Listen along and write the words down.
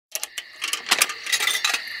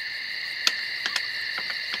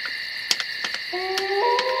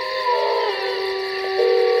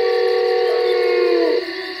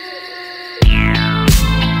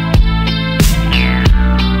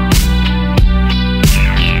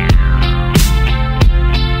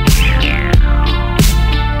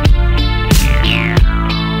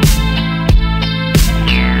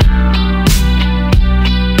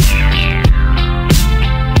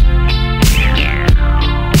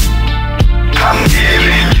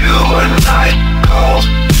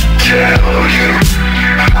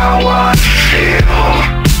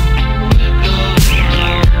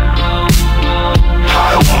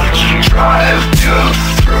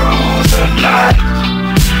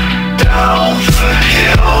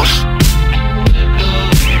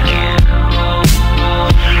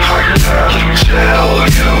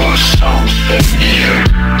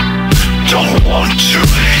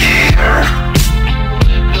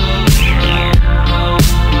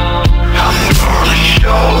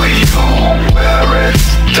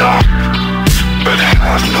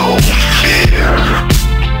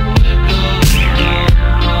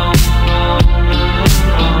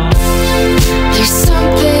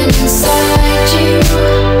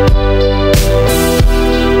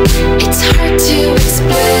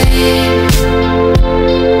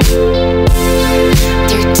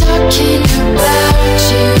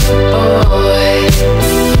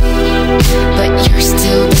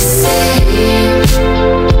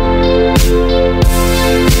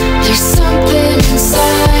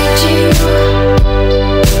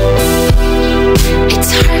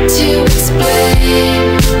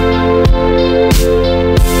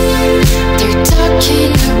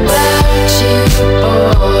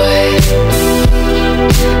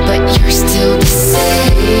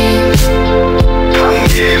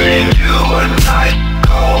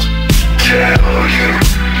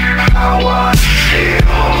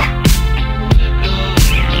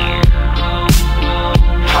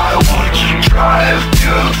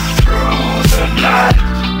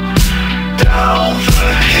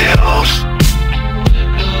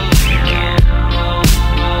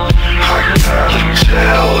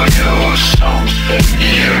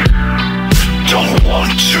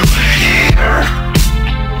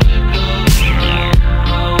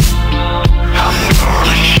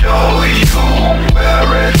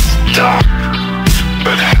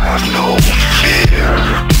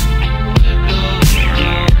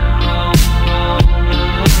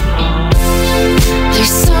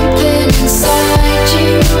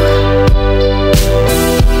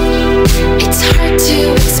hard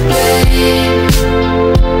to explain.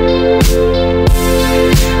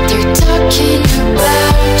 They're talking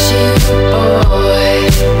about you, boy,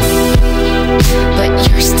 but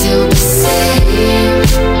you're still the same.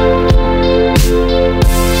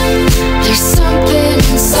 There's something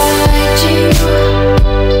inside you,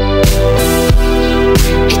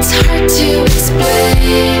 it's hard to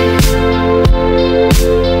explain.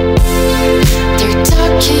 They're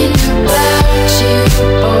talking about you,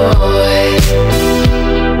 boy,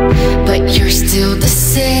 but you're still the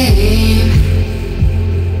same.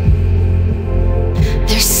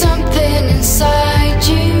 There's something inside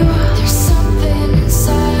you, there's something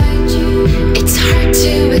inside you. It's hard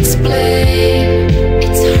to explain,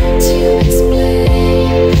 it's hard to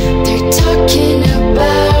explain. They're talking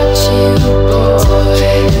about you, boy,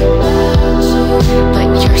 but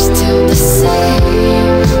you're still the same.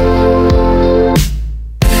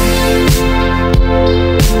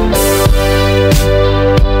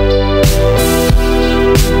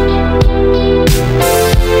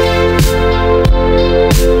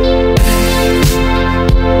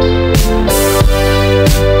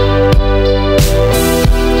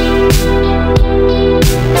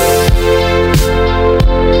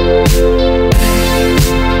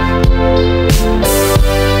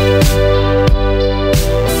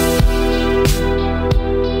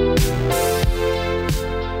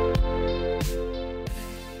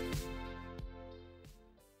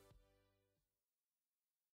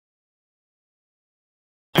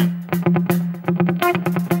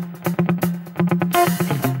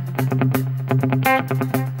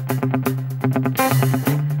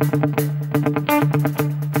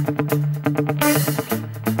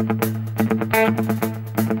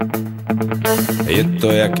 Je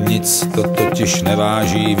to jak nic, to totiž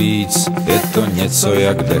neváží víc. Je to něco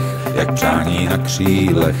jak dech, jak přání na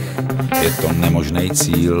křílech. Je to nemožný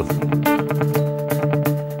cíl,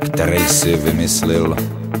 který si vymyslil.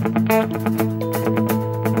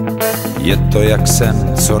 Je to jak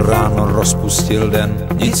sen, co ráno rozpustil den.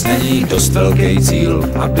 Nic není dost velký cíl,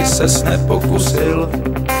 aby ses nepokusil.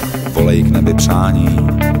 Volej k nebi přání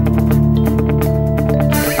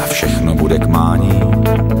a všechno bude k mání.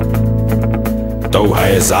 Touha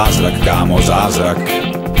je zázrak, kámo, zázrak.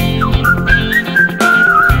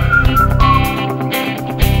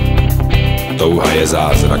 Touha je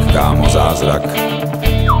zázrak, kámo, zázrak.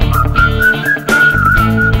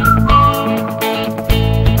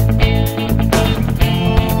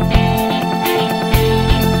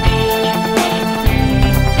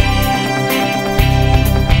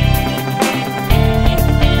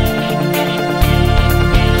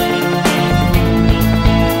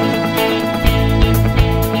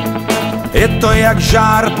 Je to jak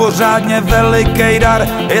žár, pořádně velikej dar.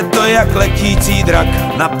 Je to jak letící drak,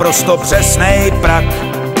 naprosto přesnej prak.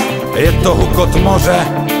 Je to hukot moře,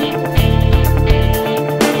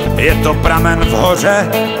 je to pramen v hoře.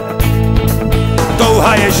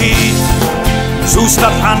 Touha je žít,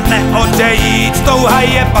 zůstat a neodejít. Touha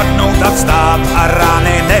je padnout a vstát a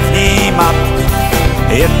rány nevnímat.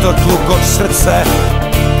 Je to tlukot srdce,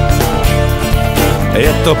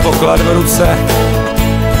 je to poklad v ruce.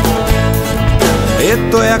 Je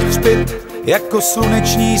to jak hřbit, jako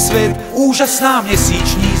sluneční svit, úžasná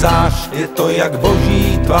měsíční zář. Je to jak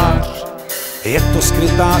boží tvář, je to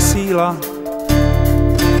skrytá síla,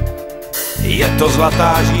 je to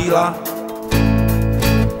zlatá žíla.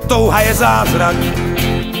 Touha je zázrak,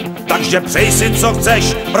 takže přej si co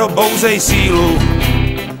chceš, probouzej sílu.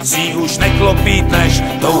 Si ji už neklopítneš,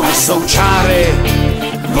 touhy jsou čáry,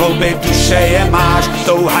 v hloubi duše je máš.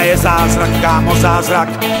 Touha je zázrak, kámo, zázrak,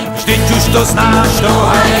 vždyť už to znáš.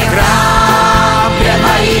 Touha je krám, kde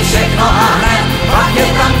mají všechno a hned, pak je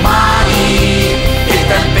tam mání, i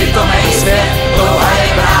ten pitomej